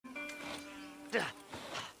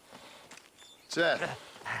Seth,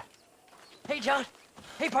 Hey, John.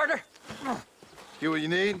 Hey, partner. get what you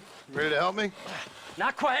need? Ready to help me?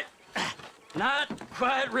 Not quite. Not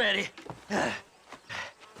quite ready.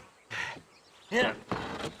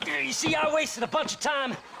 You see, I wasted a bunch of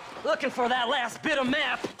time looking for that last bit of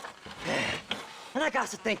map. And I got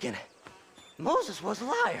to thinking, Moses was a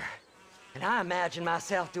liar. And I imagined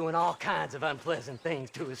myself doing all kinds of unpleasant things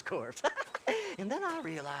to his corpse. And then I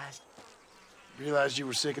realized... Realized you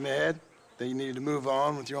were sick in the head? That you needed to move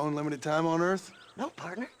on with your own limited time on Earth? No,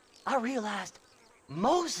 partner. I realized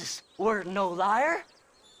Moses weren't no liar.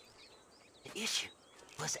 The issue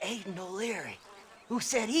was Aiden O'Leary, who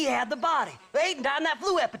said he had the body. Aiden died in that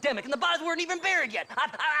flu epidemic, and the bodies weren't even buried yet.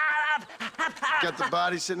 Got the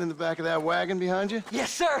body sitting in the back of that wagon behind you?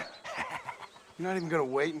 Yes, sir. You're not even gonna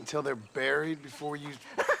wait until they're buried before you...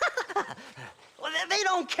 Well, they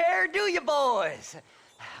don't care, do you, boys?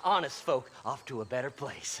 Honest folk off to a better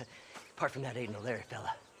place. Apart from that Aiden O'Leary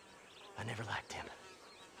fella, I never liked him.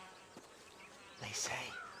 They say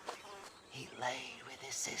he laid with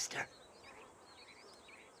his sister.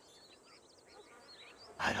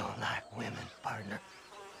 I don't like women, partner.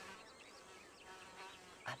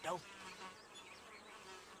 I don't.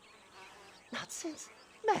 Not since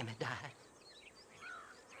Mammy died.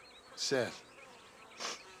 Seth,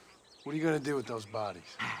 what are you gonna do with those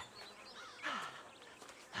bodies?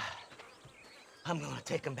 I'm gonna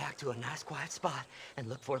take them back to a nice quiet spot and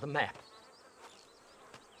look for the map.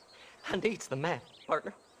 I needs the map,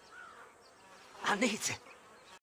 partner. I needs it.